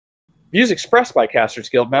Views expressed by Casters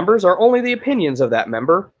Guild members are only the opinions of that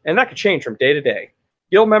member, and that could change from day to day.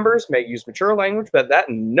 Guild members may use mature language, but that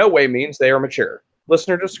in no way means they are mature.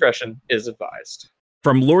 Listener discretion is advised.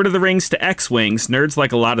 From Lord of the Rings to X-Wings, nerds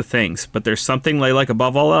like a lot of things, but there's something they like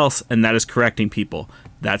above all else, and that is correcting people.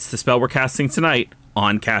 That's the spell we're casting tonight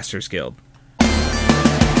on Casters Guild.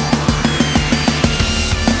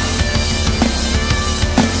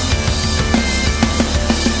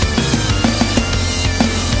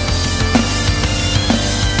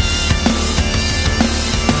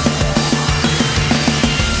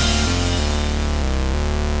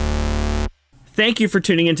 Thank you for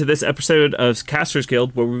tuning into this episode of Casters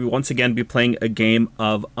Guild, where we will once again be playing a game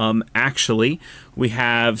of Actually. We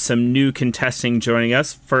have some new contesting joining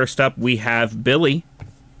us. First up, we have Billy.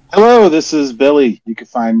 Hello, this is Billy. You can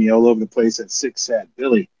find me all over the place at 6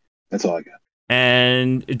 Billy. That's all I got.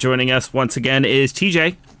 And joining us once again is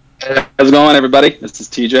TJ. How's it going, everybody? This is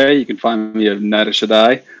TJ. You can find me at Night of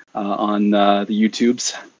Shaddai on the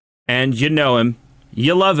YouTubes. And you know him.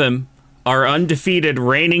 You love him. Our undefeated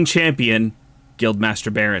reigning champion,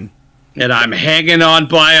 Guildmaster Baron. And I'm hanging on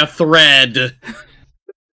by a thread.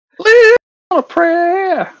 A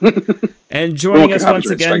prayer. And joining us once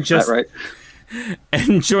again,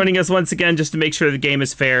 and joining us once again, just to make sure the game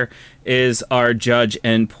is fair, is our judge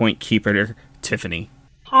and point keeper, Tiffany.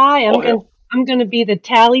 Hi, I'm going to be the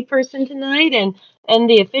tally person tonight and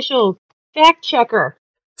the official fact checker.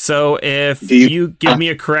 So if you give me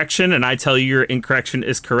a correction and I tell you your incorrection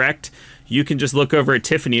is correct, you can just look over at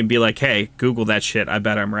Tiffany and be like, hey, Google that shit. I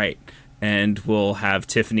bet I'm right. And we'll have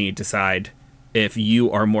Tiffany decide if you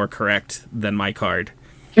are more correct than my card.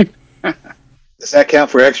 Does that count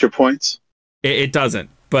for extra points? It doesn't.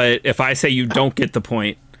 But if I say you don't get the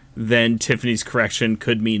point, then Tiffany's correction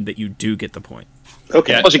could mean that you do get the point.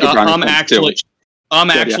 Okay. Yeah, I'm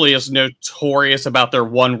actually is notorious about their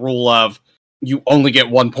one rule of you only get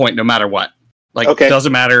 1 point no matter what.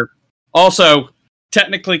 Doesn't matter. Also,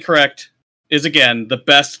 technically correct is, again, the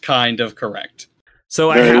best kind of correct.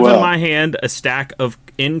 So I have in my hand a stack of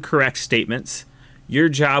incorrect statements. Your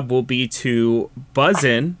job will be to buzz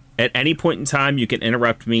in at any point in time. You can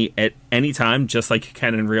interrupt me at any time, just like you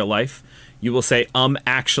can in real life. You will say,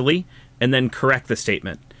 actually, and then correct the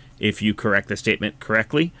statement. If you correct the statement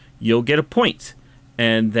correctly, you'll get a point.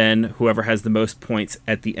 And then whoever has the most points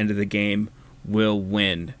at the end of the game will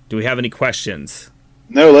win. Do we have any questions?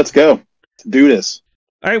 No, let's go. Let's do this.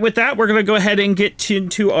 All right, with that, we're going to go ahead and get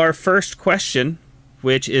into our first question,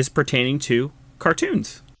 which is pertaining to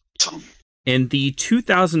cartoons. In the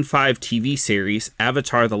 2005 TV series,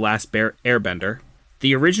 Avatar: The Last Airbender,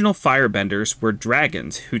 the original firebenders were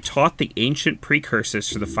dragons who taught the ancient precursors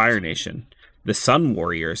to the Fire Nation, the Sun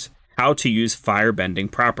Warriors, how to use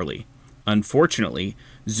firebending properly. Unfortunately,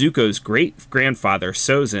 Zuko's great-grandfather,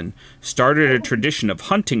 Sozin, started a tradition of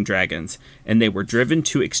hunting dragons, and they were driven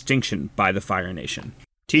to extinction by the Fire Nation.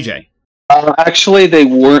 TJ. Actually, they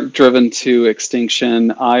weren't driven to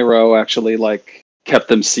extinction. Iroh actually kept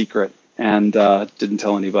them secret and didn't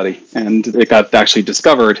tell anybody. And it got actually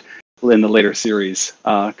discovered in the later series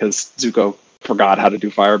because Zuko forgot how to do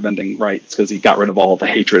firebending right because he got rid of all the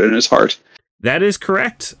hatred in his heart. That is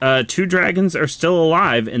correct. 2 dragons are still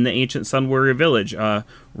alive in the ancient Sun Warrior village,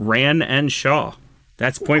 Ran and Shaw.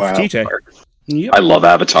 That's point for TJ. Yep. I love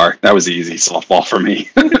Avatar. That was easy softball for me.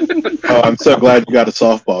 Oh, I'm so glad you got a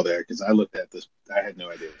softball there because I looked at this. I had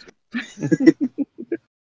no idea.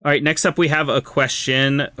 All right, next up we have a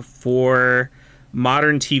question for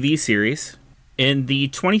modern TV series. In the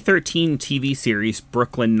 2013 TV series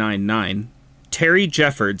Brooklyn Nine-Nine, Terry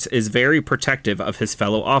Jeffords is very protective of his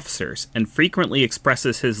fellow officers and frequently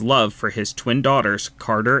expresses his love for his twin daughters,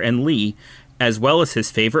 Carter and Lee, as well as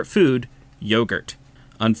his favorite food, yogurt.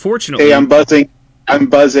 Unfortunately... Hey, I'm buzzing.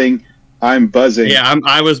 Yeah,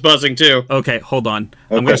 I was buzzing too. Okay, hold on.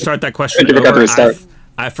 Okay. I'm going to start that question over.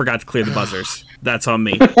 I forgot to clear the buzzers. That's on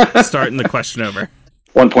me. Starting the question over.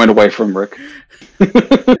 1 point away from Rick.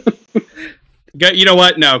 You know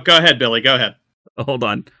what? No, go ahead, Billy. Go ahead. Hold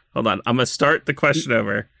on. I'm going to start the question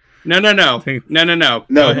over. No. Go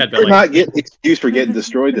ahead, Billy. You're not getting an excuse for getting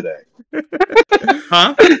destroyed today.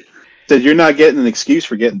 Huh? Said you're not getting an excuse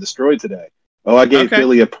for getting destroyed today. Oh, I gave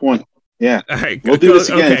Billy a point. Yeah. All right. We'll do this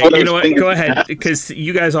again. Okay. You know what? Go ahead, because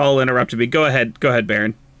you guys all interrupted me. Go ahead,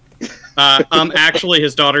 Baron. Actually,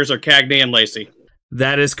 his daughters are Cagney and Lacey.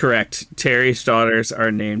 That is correct. Terry's daughters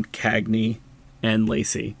are named Cagney and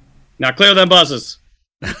Lacey. Now clear them buzzes.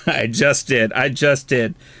 I just did.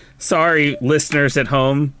 Sorry, listeners at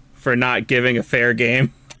home, for not giving a fair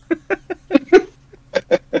game.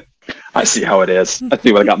 I see how it is. I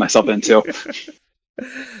see what I got myself into.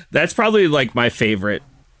 That's probably like my favorite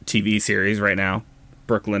TV series right now,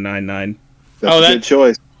 Brooklyn Nine-Nine. That's a good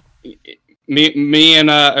choice. Me and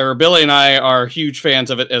or Billy and I are huge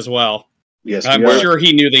fans of it as well. Yes, I'm sure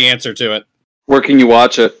he knew the answer to it. Where can you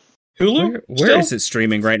watch it? Hulu? Where is it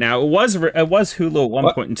streaming right now? It was Hulu at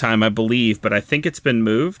one point in time, I believe, but I think it's been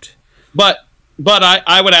moved. But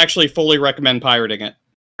I would actually fully recommend pirating it.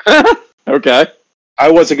 Okay. I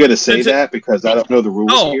wasn't going to say that because I don't know the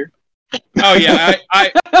rules here. Oh yeah,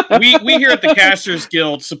 we here at the Casters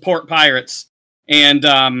Guild support pirates,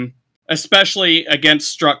 and especially against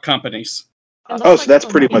struck companies. So that's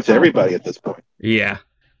pretty much everybody at this point. Yeah,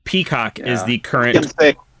 Peacock is the current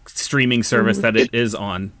streaming service that it is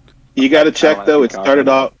on. You got to check though. It started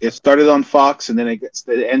on Fox and then it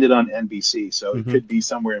ended on NBC, so it could be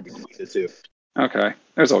somewhere in between the two. Okay,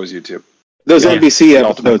 there's always YouTube. Those NBC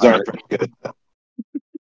episodes aren't pretty good.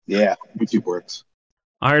 Yeah, YouTube works.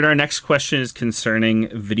 All right, our next question is concerning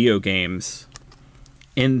video games.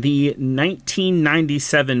 In the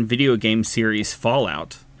 1997 video game series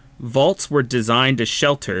Fallout, vaults were designed as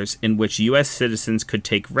shelters in which U.S. citizens could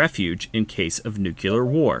take refuge in case of nuclear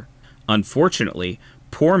war. Unfortunately,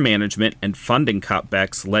 poor management and funding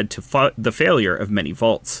cutbacks led to the failure of many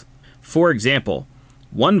vaults. For example,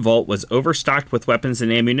 one vault was overstocked with weapons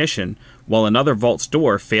and ammunition, while another vault's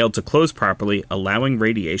door failed to close properly, allowing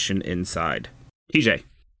radiation inside. TJ.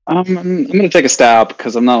 I'm going to take a stab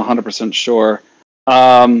because I'm not 100% sure.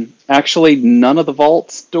 Actually, none of the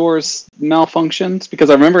vault's doors malfunctioned because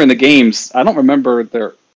I remember in the games, I don't remember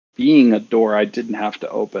there being a door I didn't have to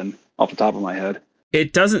open off the top of my head.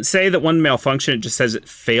 It doesn't say that one malfunctioned, it just says it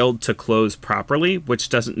failed to close properly, which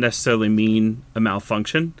doesn't necessarily mean a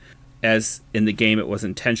malfunction, as in the game it was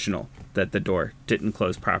intentional that the door didn't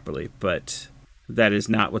close properly, but that is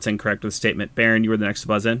not what's incorrect with the statement. Baron, you were the next to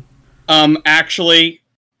buzz in. Actually,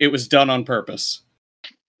 it was done on purpose.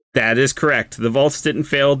 That is correct. The vaults didn't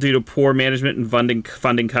fail due to poor management and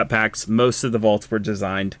funding cutbacks. Most of the vaults were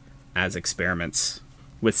designed as experiments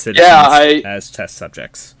with citizens as test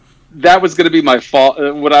subjects. That was going to be my fault.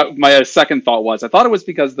 My second thought was, I thought it was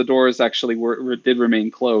because the doors actually did remain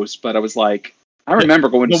closed, but I was like, I remember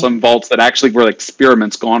going to some vaults that actually were like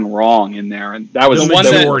experiments gone wrong in there, and that was the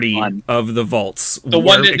majority of the vaults. The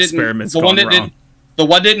one that experiments gone wrong. The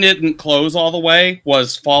one that didn't close all the way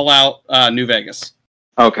was Fallout New Vegas.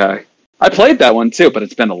 Okay, I played that one too, but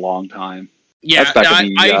it's been a long time. Yeah, that's back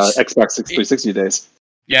in the Xbox 360 days.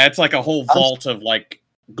 Yeah, it's like a whole vault of like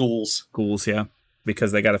ghouls. Ghouls, yeah,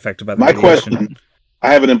 because they got affected by the My radiation. question.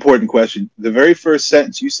 I have an important question. The very first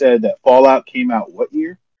sentence you said that Fallout came out what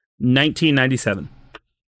year? 1997.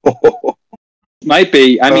 Might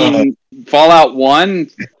be. I mean, Fallout 1,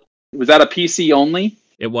 was that a PC only?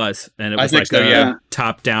 It was, and it was like a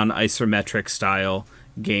top-down isometric style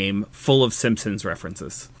game full of Simpsons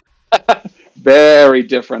references. Very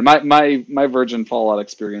different. My Virgin Fallout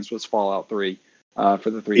experience was Fallout 3 for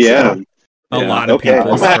the 360. Yeah. A lot of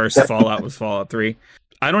people's first Fallout was Fallout 3.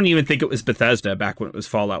 I don't even think it was Bethesda back when it was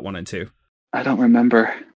Fallout 1 and 2. I don't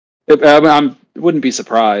remember. I wouldn't be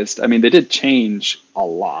surprised. I mean, they did change a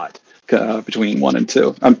lot between 1 and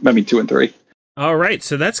 2. I mean, 2 and 3. All right,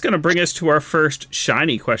 so that's going to bring us to our first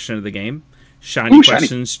shiny question of the game. Shiny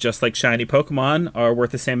questions, just like shiny Pokemon, are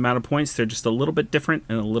worth the same amount of points. They're just a little bit different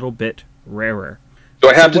and a little bit rarer. Do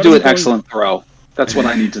I have to do an excellent throw? That's what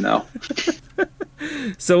I need to know.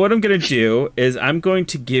 So what I'm going to do is I'm going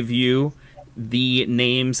to give you the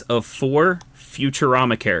names of 4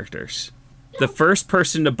 Futurama characters. The first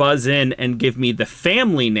person to buzz in and give me the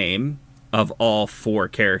family name of all 4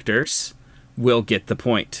 characters will get the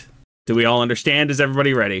point. Do we all understand? Is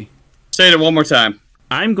everybody ready? Say it one more time.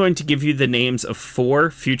 I'm going to give you the names of 4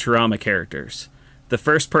 Futurama characters. The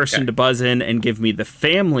first person to buzz in and give me the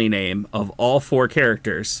family name of all 4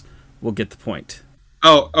 characters will get the point.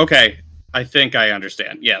 Oh, okay. I think I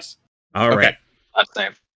understand. Yes. All right. That's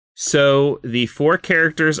safe. So the 4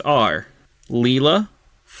 characters are Leela,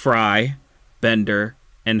 Fry, Bender,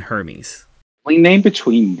 and Hermes. Family name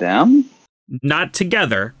between them? Not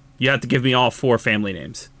together. You have to give me all 4 family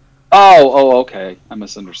names. Oh, okay. I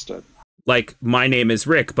misunderstood. Like, my name is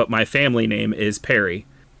Rick, but my family name is Perry.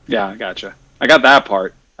 Yeah, I gotcha. I got that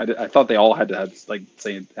part. I thought they all had to have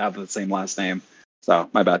the same last name. So,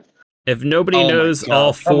 my bad. If nobody knows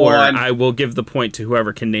all 4, I will give the point to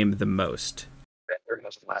whoever can name the most. Bender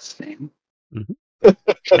has a last name.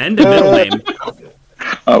 Mm-hmm. And a middle name.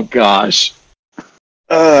 Oh, gosh.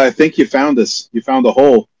 I think you found us. You found the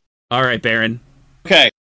hole. All right, Baron. Okay.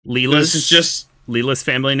 Leela's, this is just Leela's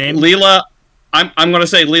family name? Leela. I'm going to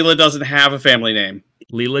say Leela doesn't have a family name.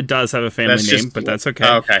 Leela does have a family name, but that's okay.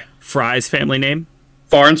 Okay. Fry's family name?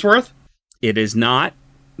 Farnsworth? It is not.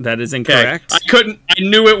 That is incorrect. Okay. I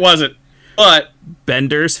knew it wasn't. But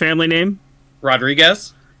Bender's family name?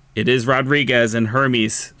 Rodriguez? It is Rodriguez, and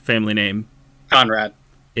Hermes' family name? Conrad.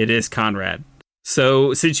 It is Conrad.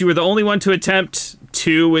 So, since you were the only one to attempt,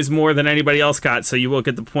 2 is more than anybody else got, so you will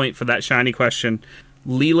get the point for that shiny question.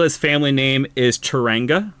 Leela's family name is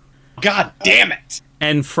Turanga. God damn it!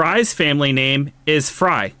 And Fry's family name is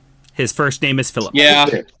Fry. His first name is Philip. Yeah,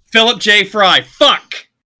 Philip J. Fry. Fuck!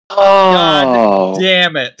 Oh, God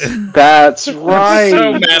damn it. That's right. I'm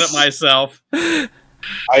so mad at myself. I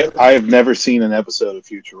have never seen an episode of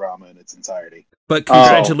Futurama in its entirety. But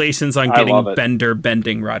congratulations on getting Bender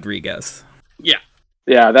Bending Rodriguez. Yeah.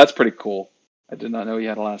 Yeah, that's pretty cool. I did not know he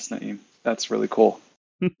had a last name. That's really cool.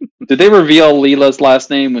 Did they reveal Leela's last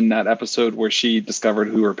name in that episode where she discovered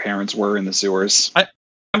who her parents were in the sewers?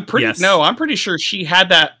 I'm pretty sure she had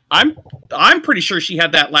that. I'm pretty sure she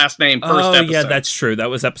had that last name first episode. Yeah, that's true. That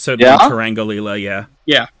was episode 1, Turanga Leela, yeah.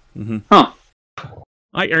 Yeah. Mm-hmm. Huh. All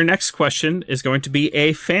right, our next question is going to be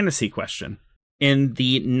a fantasy question. In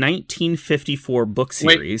the 1954 book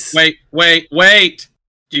series... Wait.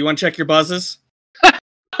 Do you want to check your buzzes?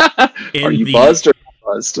 Are you buzzed or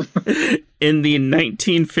not buzzed? In the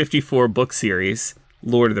 1954 book series,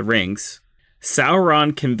 Lord of the Rings,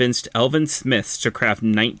 Sauron convinced elven smiths to craft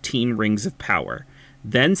 19 rings of power,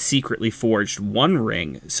 then secretly forged 1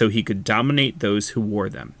 ring so he could dominate those who wore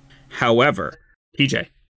them. However, PJ.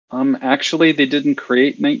 Actually, they didn't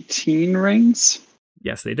create 19 rings?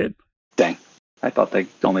 Yes, they did. Dang. I thought they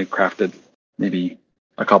only crafted maybe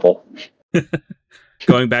a couple.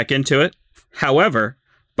 Going back into it. However,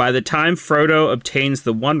 by the time Frodo obtains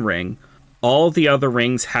the 1 ring, all the other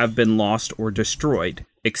rings have been lost or destroyed,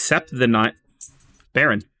 except the 9...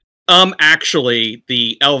 Baron. Actually,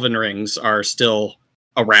 the elven rings are still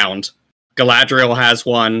around. Galadriel has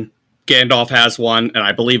 1, Gandalf has 1, and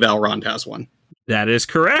I believe Elrond has 1. That is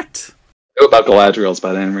correct. I know about Galadriel's,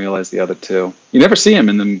 but I didn't realize the other 2. You never see him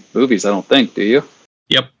in the movies, I don't think, do you?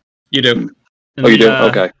 Yep, you do. And you do?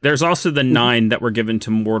 Okay. There's also the 9 that were given to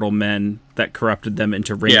mortal men that corrupted them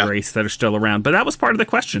into ring wraiths that are still around, but that was part of the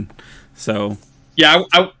question. So, yeah,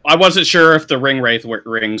 I wasn't sure if the ring wraith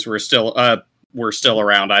rings were still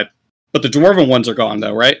around. But the dwarven ones are gone,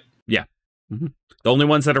 though, right? Yeah. Mm-hmm. The only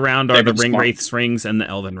ones that are around are the ring wraiths rings and the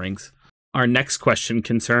elven rings. Our next question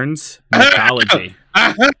concerns mythology.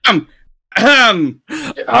 Our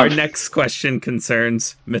next question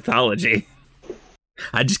concerns mythology.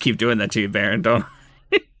 I just keep doing that to you, Baron. Don't.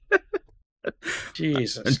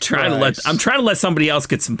 Jesus. I'm trying to let somebody else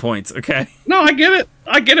get some points. Okay. No, I get it.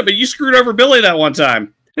 But you screwed over Billy that one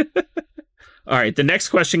time. All right. The next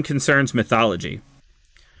question concerns mythology.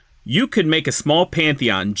 You could make a small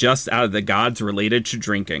pantheon just out of the gods related to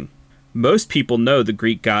drinking. Most people know the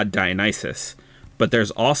Greek god Dionysus, but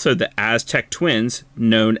there's also the Aztec twins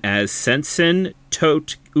known as Sensin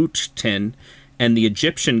Tot-Uchten and the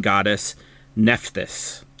Egyptian goddess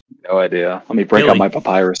Nephthys. No idea. Let me break out my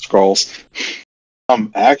papyrus scrolls.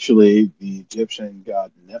 Actually, the Egyptian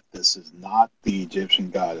god Nephthys is not the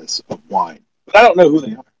Egyptian goddess of wine. But I don't know who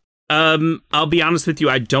they are. I'll be honest with you.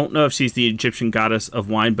 I don't know if she's the Egyptian goddess of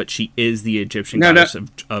wine, but she is the Egyptian goddess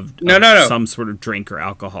of some sort of drink or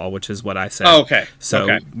alcohol, which is what I said. Oh, okay.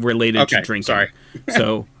 So related to drinking. Sorry.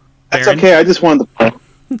 So that's okay. I just wanted to.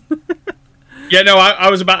 Yeah, no, I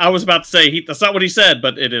was about to say that's not what he said,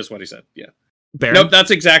 but it is what he said. Yeah. Baron? Nope,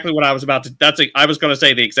 that's exactly what I was about to. I was going to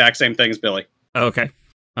say the exact same thing as Billy. Okay.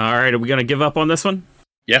 All right. Are we going to give up on this one?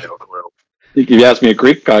 Yeah. If you asked me a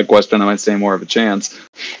Greek god question, I might stand more of a chance.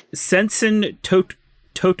 Sensin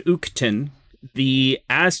Tot-Uchten, the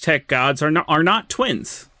Aztec gods, are not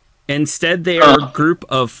twins. Instead, they are a group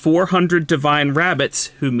of 400 divine rabbits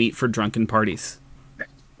who meet for drunken parties.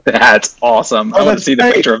 That's awesome. I want to see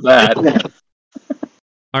the picture of that.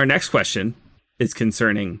 Our next question is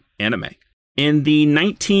concerning anime. In the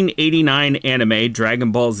 1989 anime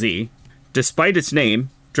Dragon Ball Z, despite its name,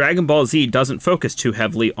 Dragon Ball Z doesn't focus too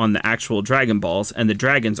heavily on the actual Dragon Balls, and the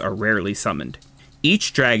dragons are rarely summoned.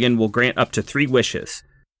 Each dragon will grant up to 3 wishes.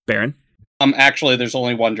 Baron? Actually, there's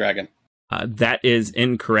only 1 dragon. That is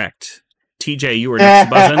incorrect. TJ, you were next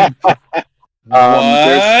buzzing.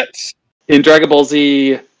 What? In Dragon Ball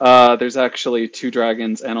Z, there's actually 2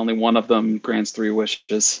 dragons, and only one of them grants 3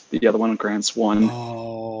 wishes. The other one grants 1.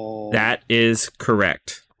 Oh. That is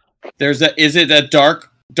correct. Is it a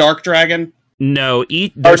dark dragon? No,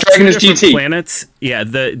 Dark Dragon is GT. Planets. Yeah,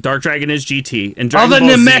 the Dark Dragon is GT. And the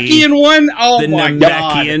Namekian one? Oh my god.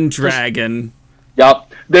 The Namekian dragon.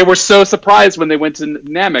 Yup. They were so surprised when they went to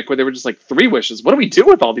Namek, where they were just like, 3 wishes. What do we do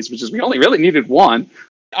with all these wishes? We only really needed 1.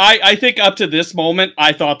 I think up to this moment,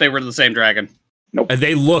 I thought they were the same dragon. Nope.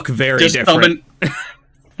 They look very different.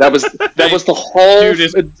 That was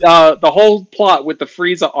the whole plot with the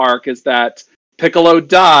Frieza arc is that Piccolo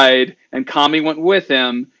died and Kami went with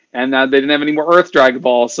him, and they didn't have any more Earth Dragon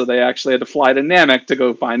Balls, so they actually had to fly to Namek to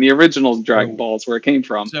go find the original Dragon Balls where it came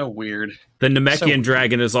from. So weird. The Namekian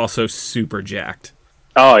dragon is also super jacked.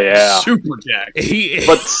 Oh yeah, super jacked.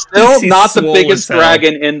 But still not the biggest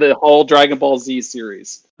dragon in the whole Dragon Ball Z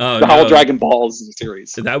series. Oh, the whole Dragon Ball Z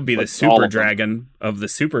series. That would be the super dragon of the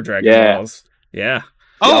Super Dragon Balls. Yeah.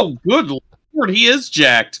 Oh, good lord, he is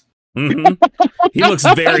jacked. Mm-hmm. He looks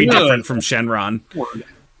very different from Shenron.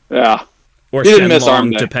 Yeah. Or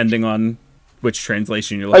Shenlong, depending on which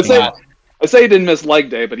translation you're looking at. I say he didn't miss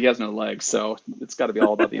leg day, but he has no legs, so it's got to be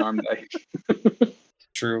all about the arm day.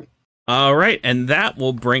 True. All right, and that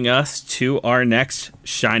will bring us to our next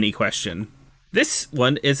shiny question. This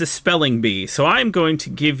one is a spelling bee, so I'm going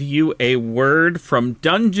to give you a word from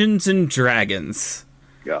Dungeons and Dragons.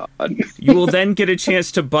 God. You will then get a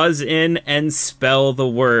chance to buzz in and spell the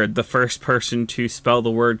word. The first person to spell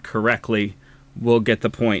the word correctly will get the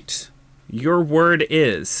point. Your word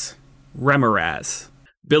is Remoraz.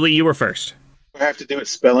 Billy, you were first. I have to do it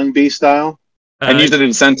spelling bee style? And use it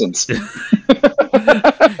in a sentence.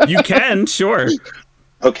 You can, sure.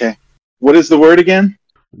 Okay. What is the word again?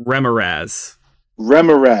 Remoraz.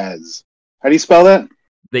 Remoraz. How do you spell that?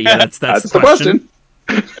 Yeah, that's the question.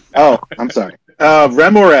 Oh, I'm sorry.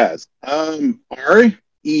 Remoraz.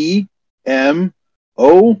 R-E-M-O-R-A-Z-Z.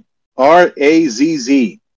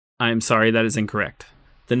 I'm sorry, that is incorrect.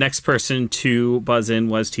 The next person to buzz in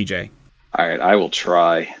was TJ. All right, I will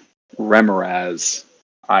try. Remoraz.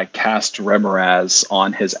 I cast Remoraz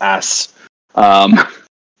on his ass.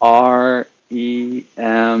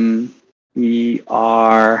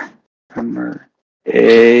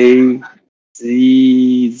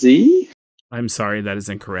 R-E-M-E-R-A-Z-Z? I'm sorry, that is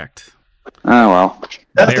incorrect. Oh, well.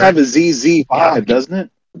 That does have a ZZ vibe, doesn't it?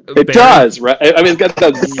 It does, right? I mean, it's got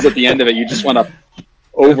that Z at the end of it. You just want to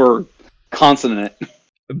over consonant it.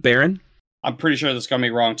 Baron? I'm pretty sure this is going to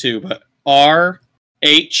be wrong, too, but R-H-E-M-O-R-A-Z.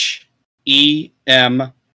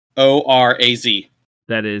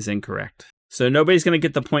 That is incorrect. So nobody's going to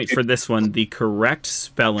get the point for this one. The correct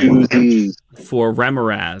spelling for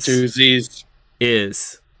Remoraz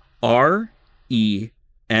is R-E-M-O-R-H-A-Z.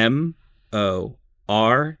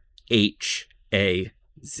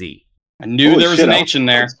 I knew there was an H in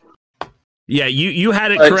there. Yeah, you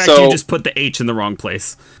had it correct. So, you just put the H in the wrong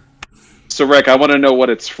place. So, Rick, I want to know what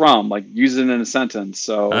it's from. Like, use it in a sentence.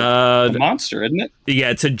 So, the monster, isn't it? Yeah,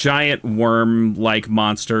 it's a giant worm-like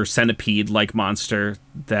monster, centipede-like monster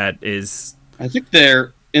that is... I think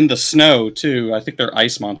they're in the snow, too. I think they're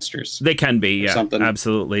ice monsters. They can be, yeah,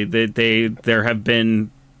 absolutely. There have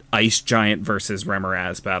been ice giant versus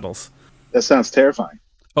Remoraz battles. That sounds terrifying.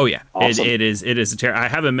 Oh, yeah. Awesome. It is a I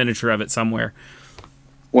have a miniature of it somewhere.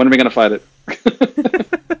 When are we going to fight it?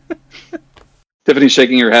 Tiffany's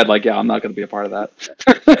shaking her head like, yeah, I'm not going to be a part of that.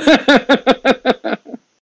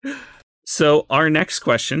 So our next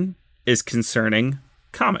question is concerning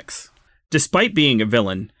comics. Despite being a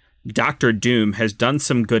villain, Dr. Doom has done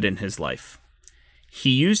some good in his life.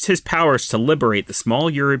 He used his powers to liberate the small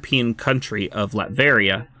European country of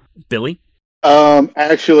Latveria. Billy?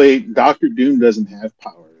 Actually, Dr. Doom doesn't have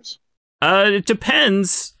powers. It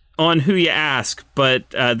depends on who you ask, but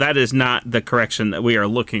that is not the correction that we are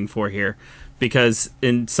looking for here, because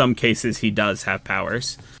in some cases he does have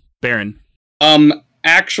powers. Baron?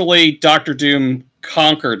 Actually, Dr. Doom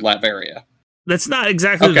conquered Latveria. That's not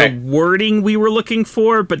exactly the wording we were looking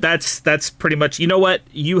for, but that's pretty much... You know what?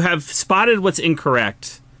 You have spotted what's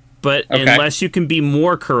incorrect, but unless you can be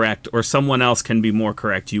more correct or someone else can be more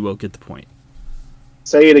correct, you will get the point.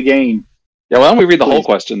 Say it again. Yeah, why don't we read the whole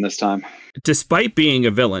question this time? Despite being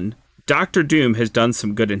a villain, Dr. Doom has done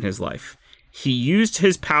some good in his life. He used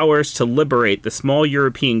his powers to liberate the small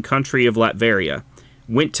European country of Latveria,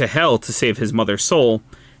 went to hell to save his mother's soul,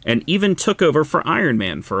 and even took over for Iron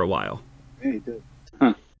Man for a while. Yeah, he did.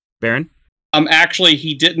 Huh. Baron? Actually,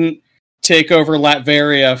 he didn't take over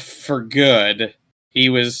Latveria for good. He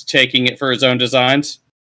was taking it for his own designs.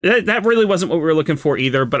 That really wasn't what we were looking for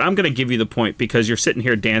either, but I'm going to give you the point because you're sitting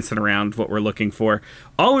here dancing around what we're looking for.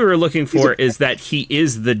 All we were looking for is that he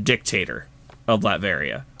is the dictator of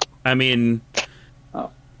Latveria. I mean...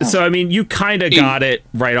 So, I mean, you kind of got it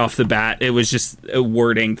right off the bat. It was just a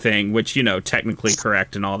wording thing, which, you know, technically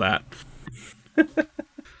correct and all that.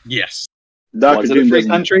 Yes. Was it a free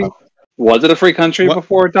country? Was it a free country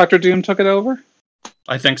before Dr. Doom took it over?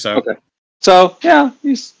 I think so. Okay. So, yeah,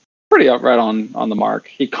 he's pretty right on the mark.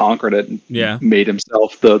 He conquered it and made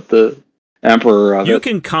himself the emperor of it. You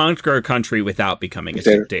can conquer a country without becoming a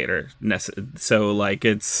dictator. So, like,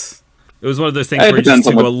 it's... It was one of those things where you just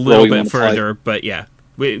to go a little bit further, but yeah,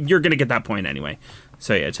 you're going to get that point anyway.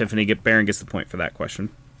 So yeah, Baron gets the point for that question.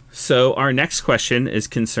 So our next question is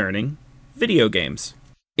concerning video games.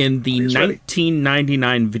 In the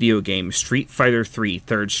 1999 video game Street Fighter III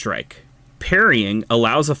Third Strike, parrying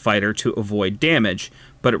allows a fighter to avoid damage,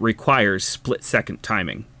 but it requires split-second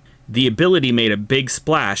timing. The ability made a big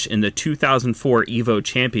splash in the 2004 EVO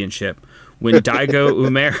Championship when Daigo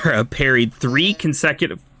Umehara parried 3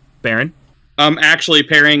 consecutive... Baron? Actually,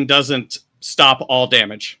 parrying doesn't stop all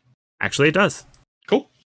damage. Actually, it does. Cool. Go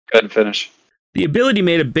ahead and finish. The ability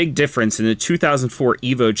made a big difference in the 2004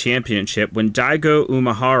 EVO Championship when Daigo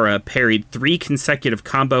Umehara parried 3 consecutive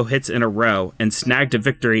combo hits in a row and snagged a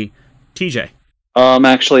victory. TJ?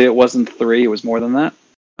 Actually, it wasn't 3. It was more than that.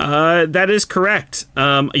 That is correct.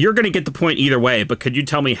 You're going to get the point either way, but could you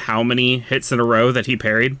tell me how many hits in a row that he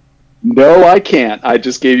parried? No, I can't. I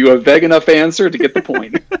just gave you a vague enough answer to get the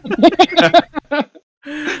point.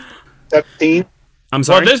 17. I'm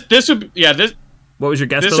sorry. Well, this would this. What was your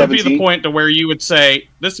guess? This would be the point to where you would say.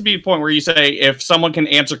 This would be the point where you say if someone can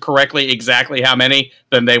answer correctly exactly how many,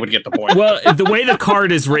 then they would get the point. Well, the way the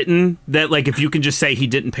card is written, that like if you can just say he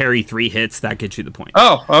didn't parry 3 hits, that gets you the point.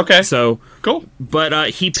 Oh, okay. So cool.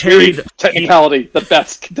 But he parried technicality, the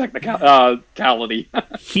best technicality.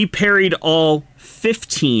 He parried all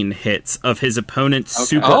 15 hits of his opponent's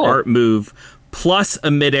super art move plus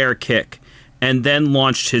a midair kick, and then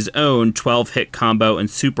launched his own 12-hit combo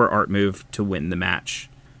and super art move to win the match.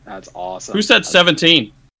 That's awesome. Who said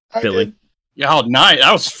 17? Billy. Yeah, oh, nice.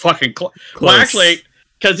 That was fucking close. Well, actually,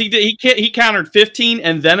 because he countered 15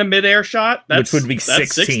 and then a midair shot. Which would be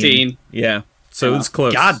 16. Yeah, so it's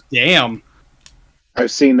close. God damn.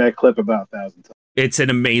 I've seen that clip about 1,000 times. It's an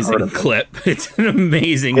amazing clip. It's an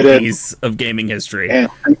amazing piece of gaming history.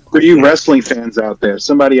 And for you wrestling fans out there,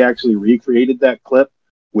 somebody actually recreated that clip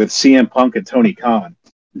with CM Punk and Tony Khan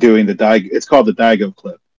doing the Daigo. It's called the Daigo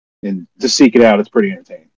clip. And just seek it out. It's pretty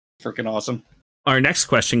entertaining. Freaking awesome. Our next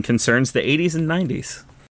question concerns the 80s and 90s.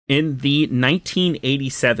 In the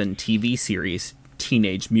 1987 TV series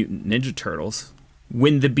Teenage Mutant Ninja Turtles,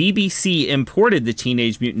 when the BBC imported the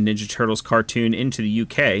Teenage Mutant Ninja Turtles cartoon into the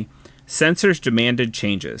UK, censors demanded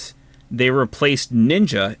changes. They replaced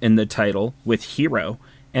Ninja in the title with Hero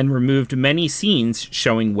and removed many scenes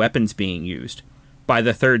showing weapons being used. By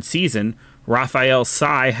the 3rd season, Raphael's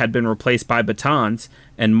sai had been replaced by batons,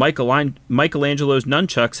 and Michelangelo's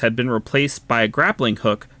nunchucks had been replaced by a grappling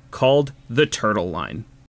hook called the Turtle Line.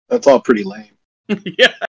 That's all pretty lame.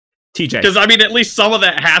 Yeah. TJ. Because, I mean, at least some of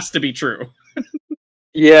that has to be true.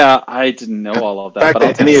 Yeah, I didn't know all of that. The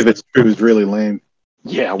fact that any of it's true is really lame.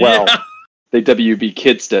 Yeah, well, they WB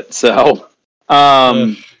kidsed it, so...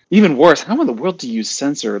 Even worse, how in the world do you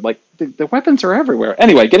censor? Like, the weapons are everywhere.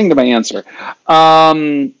 Anyway, getting to my answer.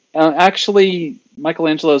 Actually,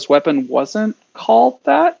 Michelangelo's weapon wasn't called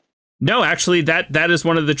that? No, actually, that is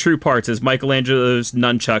one of the true parts, is Michelangelo's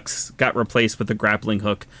nunchucks got replaced with a grappling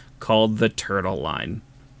hook called the Turtle Line.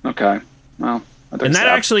 Okay, well... And that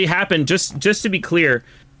actually happened, just to be clear,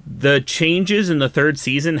 the changes in the 3rd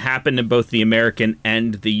season happened in both the American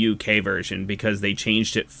and the UK version because they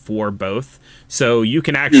changed it for both. So you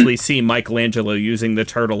can actually see Michelangelo using the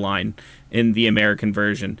Turtle Line in the American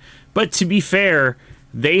version. But to be fair,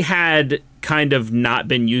 they had kind of not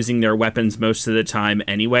been using their weapons most of the time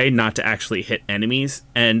anyway, not to actually hit enemies.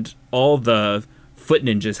 And all the foot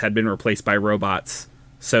ninjas had been replaced by robots.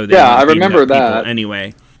 So they I remember that.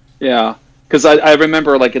 Anyway. Yeah, because I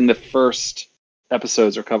remember like in the first...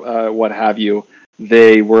 episodes or what have you,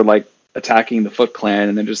 they were like attacking the Foot Clan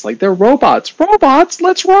and they're just like, they're robots,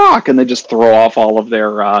 let's rock, and they just throw off all of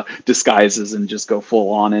their disguises and just go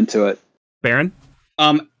full on into it. Baron?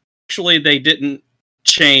 Actually, they didn't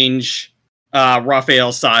change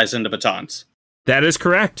Raphael's size into batons. That is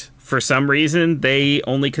correct. For some reason, they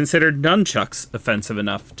only considered nunchucks offensive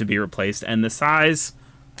enough to be replaced, and the size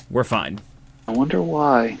were fine. I wonder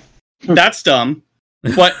why. That's dumb.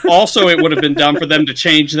 But also it would have been dumb for them to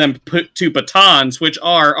change them to batons, which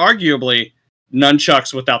are arguably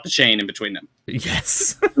nunchucks without the chain in between them.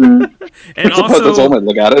 Yes. And also, that's one way to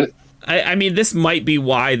look at it. I mean, this might be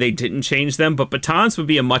why they didn't change them, but batons would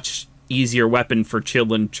be a much easier weapon for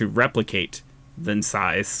children to replicate than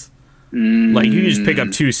sais. Like, you can just pick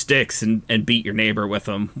up 2 sticks and beat your neighbor with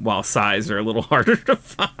them, while sais are a little harder to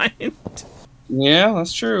find. Yeah,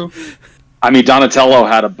 that's true. I mean, Donatello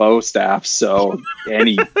had a bow staff, so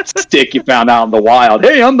any stick you found out in the wild,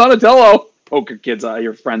 hey, I'm Donatello, poke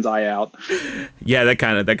your friend's eye out. Yeah, that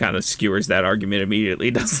kind of skewers that argument immediately,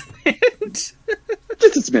 doesn't it?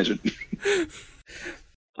 Just a smidgen.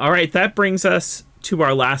 All right, that brings us to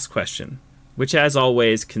our last question. which as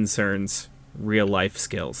always concerns real-life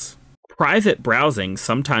skills. Private browsing,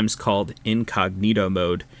 sometimes called incognito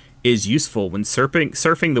mode, is useful when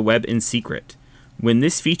surfing the web in secret. When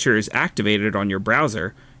this feature is activated on your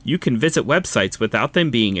browser, you can visit websites without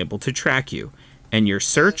them being able to track you. And your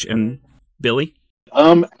search and... Billy?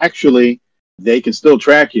 Actually, they can still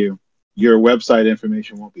track you. Your website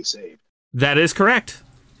information won't be saved. That is correct.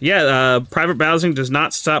 Yeah, private browsing does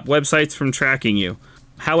not stop websites from tracking you.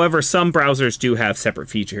 However, some browsers do have separate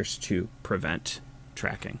features to prevent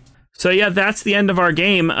tracking. So yeah, that's the end of our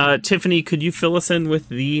game. Tiffany, could you fill us in with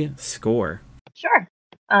the score? Sure.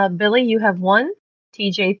 Billy, you have 1.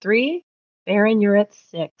 TJ 3. Baron, you're at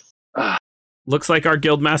 6. Looks like our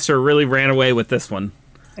guildmaster really ran away with this one.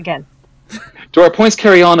 Again. Do our points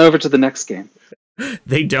carry on over to the next game?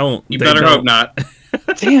 They don't. You better hope not.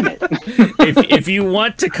 Damn it. if you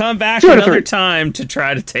want to come back another time to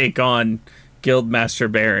try to take on Guildmaster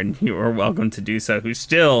Baron, you are welcome to do so, who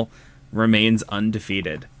still remains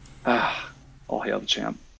undefeated. All hail the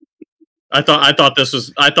champ. I thought this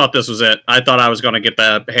was it. I thought I was going to get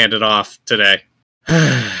that handed off today.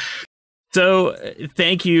 So,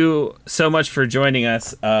 thank you so much for joining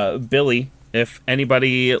us, Billy. If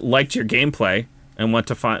anybody liked your gameplay and wants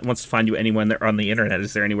to find you anywhere there on the internet,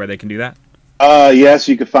 is there anywhere they can do that? Yes,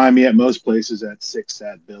 you can find me at most places at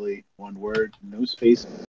 6@Billy. One word, no space.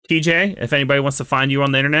 TJ, if anybody wants to find you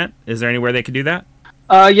on the internet, is there anywhere they can do that?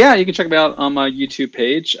 Yeah, you can check me out on my YouTube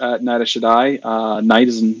page at Knight of Shaddai. Knight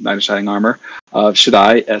is in Knight of Shining Armor.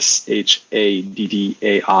 Shaddai,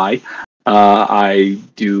 Shaddai. I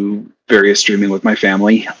do various streaming with my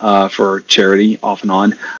family for charity off and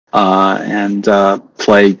on, and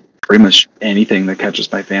play pretty much anything that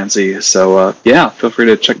catches my fancy. So yeah, feel free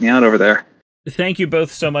to check me out over there. Thank you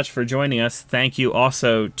both so much for joining us. Thank you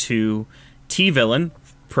also to T-Villain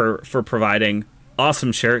for providing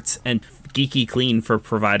awesome shirts, and Geeky Clean for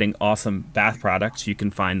providing awesome bath products. You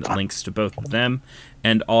can find links to both of them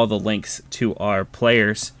and all the links to our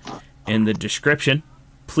players in the description.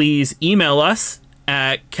 Please email us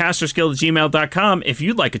at castersguild@gmail.com if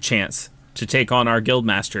you'd like a chance to take on our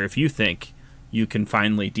guildmaster, if you think you can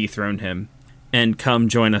finally dethrone him, and come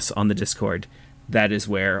join us on the Discord. That is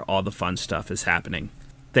where all the fun stuff is happening.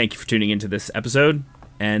 Thank you for tuning into this episode,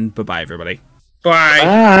 and bye-bye, everybody. Bye.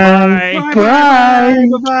 Bye. Bye. Bye.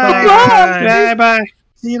 Bye. Bye. Bye.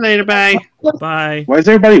 See you later. Bye. Bye. Why is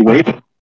everybody waving?